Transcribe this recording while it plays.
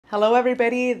Hello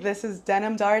everybody, this is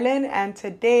Denim Darlin and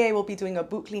today I will be doing a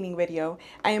boot cleaning video.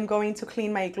 I am going to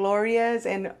clean my Glorias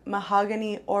in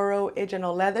Mahogany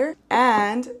Oro-iginal leather,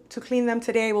 and to clean them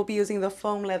today I will be using the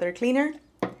foam leather cleaner,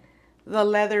 the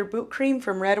leather boot cream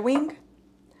from Redwing,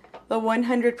 the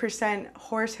 100%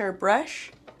 horsehair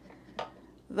brush,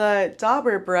 the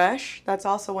dauber brush that's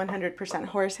also 100%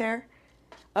 horsehair,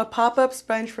 a pop-up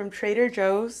sponge from Trader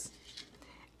Joe's,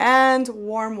 and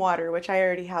warm water, which I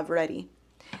already have ready.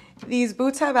 These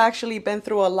boots have actually been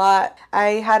through a lot.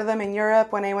 I had them in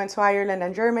Europe when I went to Ireland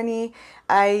and Germany.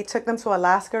 I took them to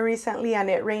Alaska recently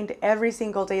and it rained every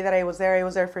single day that I was there. I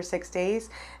was there for 6 days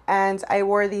and I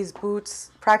wore these boots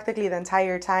practically the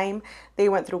entire time. They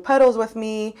went through puddles with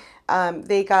me.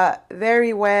 They got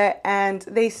very wet and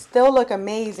they still look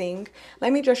amazing.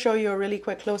 Let me just show you a really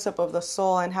quick close-up of the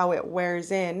sole and how it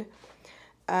wears in.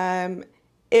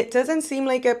 It doesn't seem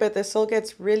like it, but the sole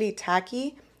gets really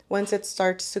tacky once it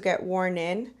starts to get worn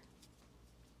in.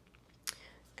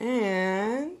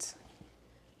 And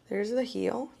there's the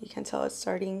heel. You can tell it's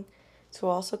starting to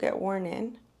also get worn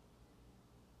in.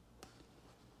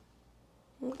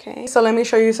 Okay, so let me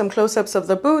show you some close-ups of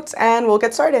the boots and we'll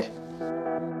get started.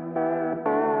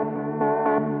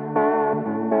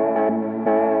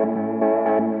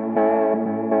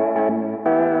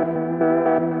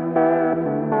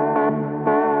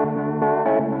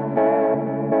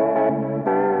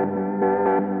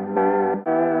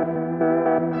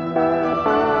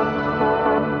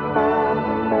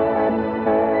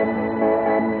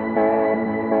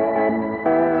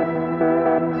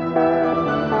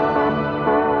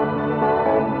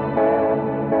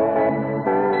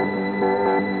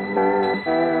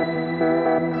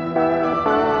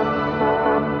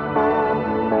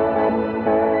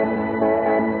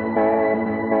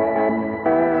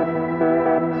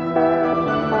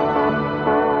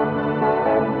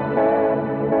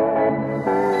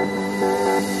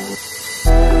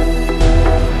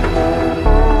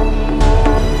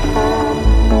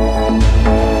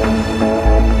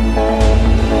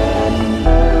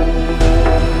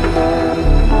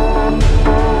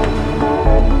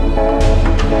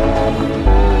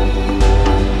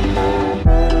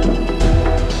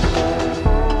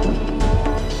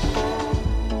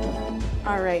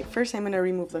 First, I'm going to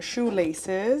remove the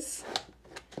shoelaces.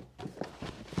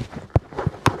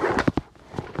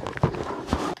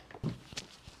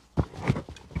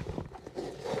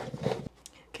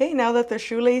 Okay, now that the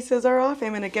shoelaces are off, I'm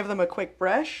going to give them a quick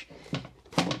brush.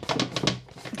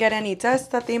 Get any dust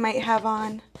that they might have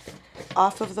on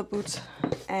off of the boots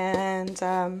and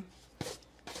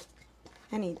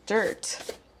any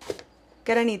dirt.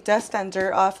 Get any dust and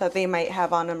dirt off that they might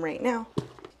have on them right now.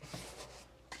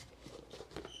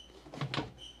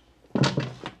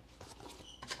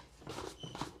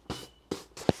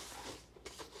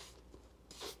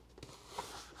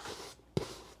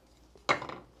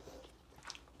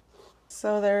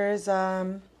 So there's, I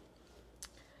don't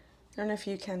know if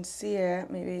you can see it,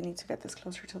 maybe I need to get this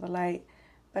closer to the light,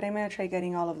 but I'm going to try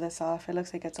getting all of this off. It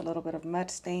looks like it's a little bit of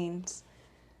mud stains.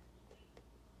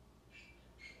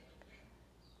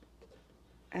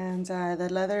 And the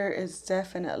leather is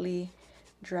definitely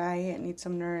dry, it needs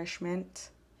some nourishment.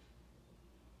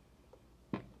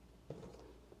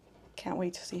 Can't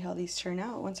wait to see how these turn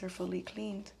out once they're fully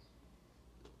cleaned.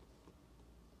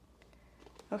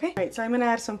 Okay, right, so I'm going to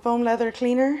add some foam leather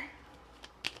cleaner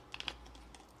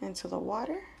into the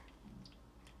water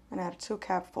and add 2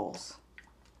 capfuls.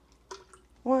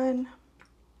 1,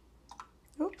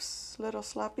 oops, a little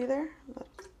sloppy there, but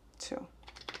 2.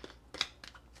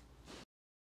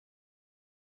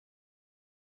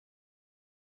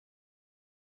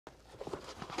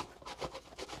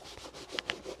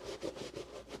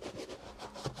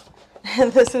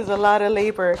 And this is a lot of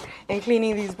labor in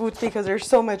cleaning these boots because there's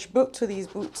so much boot to these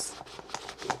boots.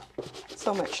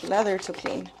 So much leather to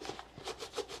clean.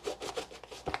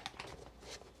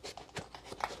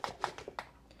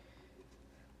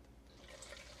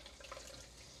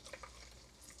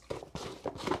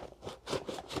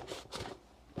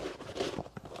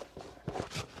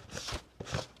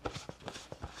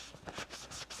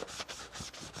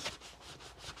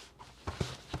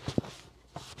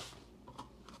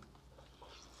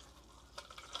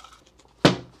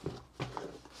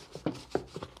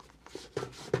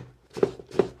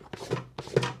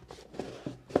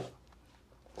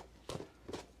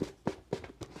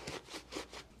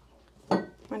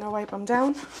 I'm going to wipe them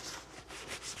down.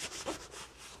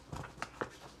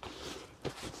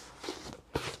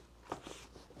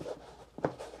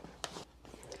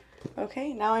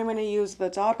 Okay, now I'm going to use the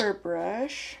dauber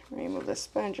brush. Remove the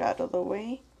sponge out of the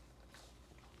way.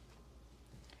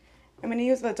 I'm going gonna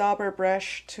use the dauber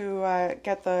brush to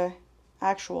get the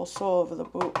actual sole of the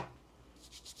boot.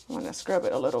 I want to scrub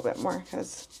it a little bit more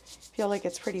because I feel like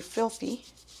it's pretty filthy.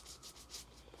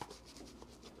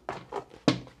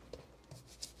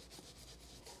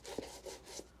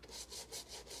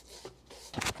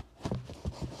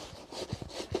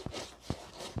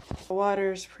 The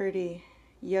water's pretty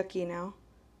yucky now.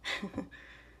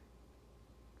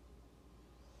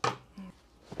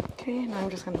 Okay, now I'm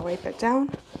just going to wipe it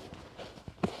down.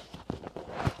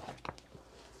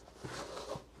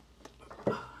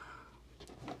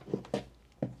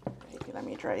 Maybe let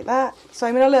me dry that. So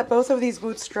I'm going to let both of these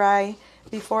boots dry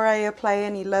before I apply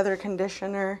any leather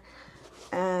conditioner,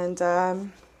 and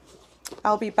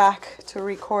I'll be back to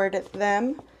record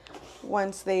them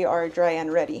once they are dry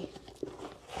and ready.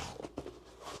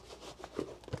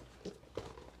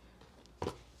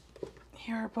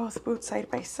 Here are both boots side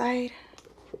by side,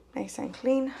 nice and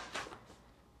clean.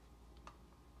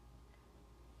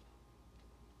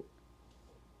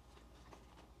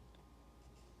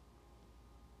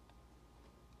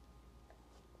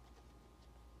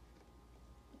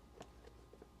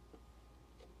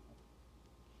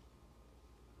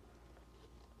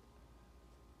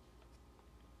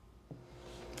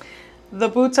 The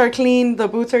boots are clean, the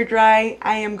boots are dry.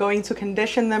 I am going to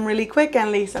condition them really quick and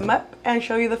lace them up and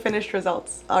show you the finished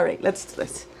results. All right, let's do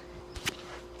this.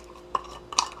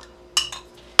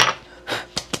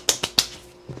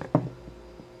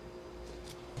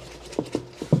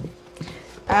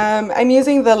 I'm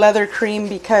using the leather cream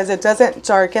because it doesn't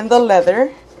darken the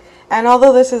leather. And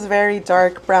although this is very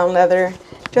dark brown leather,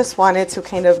 just wanted to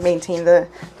kind of maintain the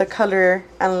color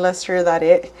and luster that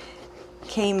it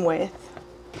came with.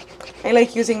 I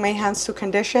like using my hands to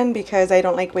condition because I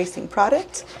don't like wasting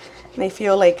product, and I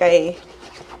feel like I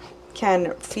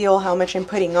can feel how much I'm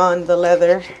putting on the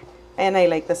leather, and I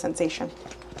like the sensation.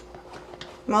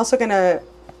 I'm also going to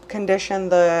condition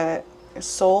the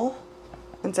sole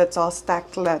since it's all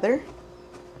stacked leather.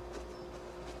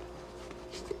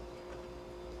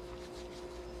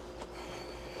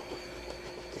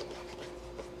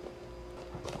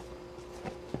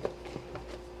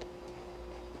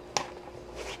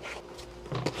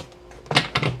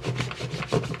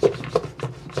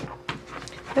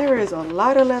 There is a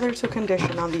lot of leather to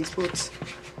condition on these boots.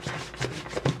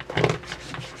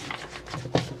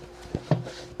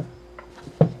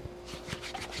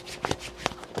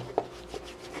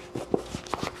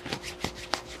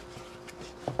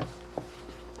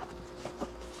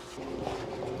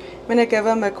 I'm going to give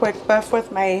them a quick buff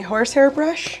with my horsehair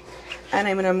brush, and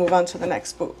I'm going to move on to the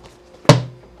next boot.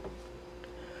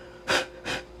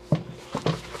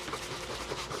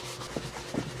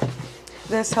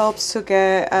 This helps to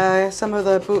get some of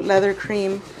the boot leather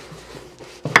cream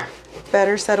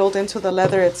better settled into the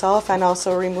leather itself, and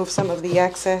also remove some of the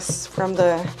excess from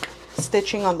the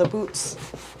stitching on the boots.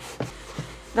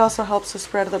 It also helps to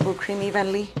spread the boot cream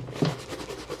evenly.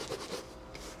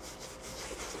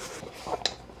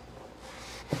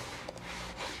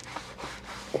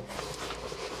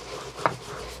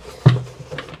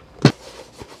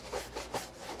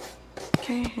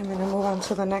 Okay, I'm going to move on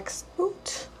to the next boot.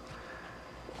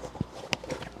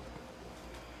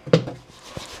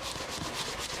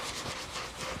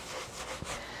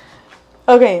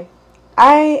 Okay,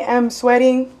 I am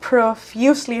sweating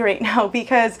profusely right now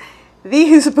because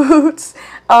these boots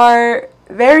are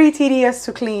very tedious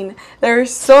to clean.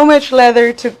 There's so much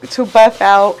leather to buff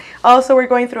out. Also, we're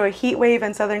going through a heat wave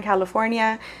in Southern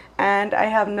California, and I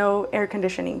have no air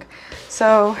conditioning.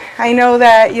 So I know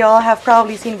that y'all have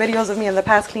probably seen videos of me in the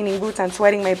past cleaning boots and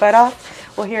sweating my butt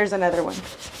off. Well, here's another one.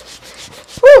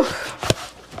 Whew.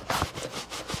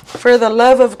 For the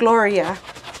love of Gloria.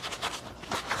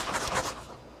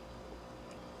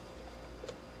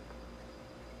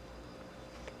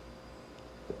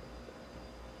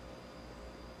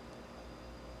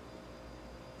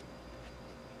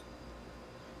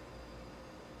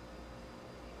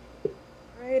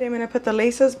 Alright, I'm going to put the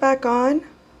laces back on,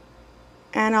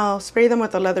 and I'll spray them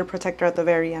with the leather protector at the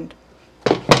very end.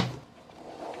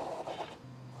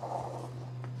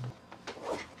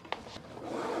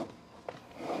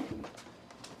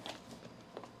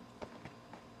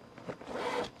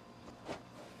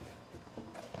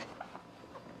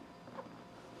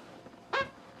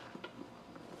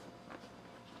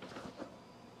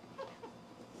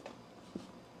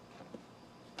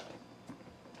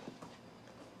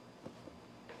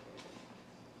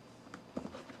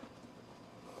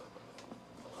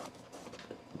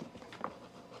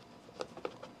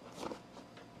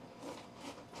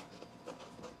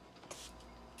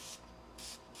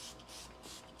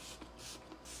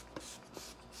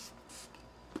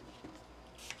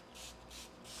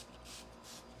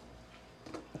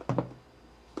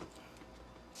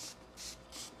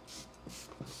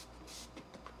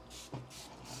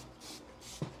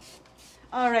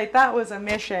 All right, that was a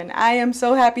mission. I am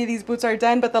so happy these boots are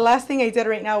done, but the last thing I did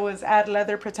right now was add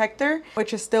leather protector,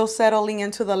 which is still settling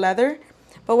into the leather.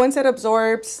 But once it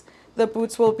absorbs, the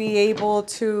boots will be able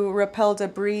to repel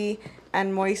debris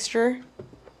and moisture.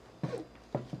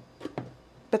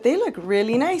 But they look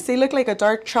really nice. They look like a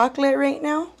dark chocolate right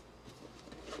now.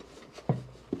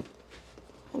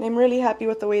 And I'm really happy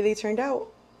with the way they turned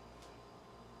out.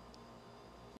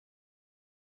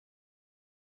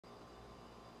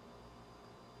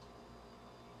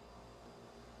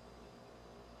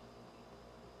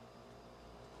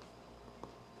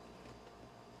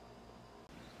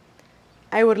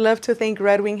 I would love to thank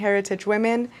Red Wing Heritage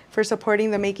Women for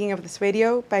supporting the making of this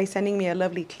video by sending me a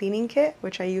lovely cleaning kit,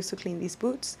 which I use to clean these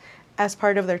boots, as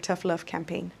part of their Tough Love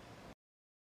campaign.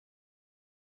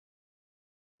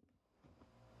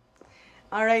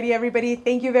 Alrighty everybody,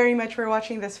 thank you very much for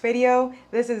watching this video.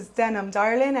 This is Denim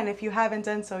Darlin, and if you haven't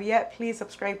done so yet, please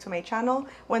subscribe to my channel.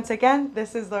 Once again,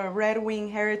 this is the Red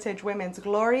Wing Heritage Women's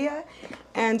Gloria,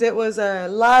 and it was a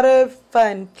lot of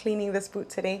fun cleaning this boot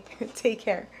today. Take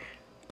care.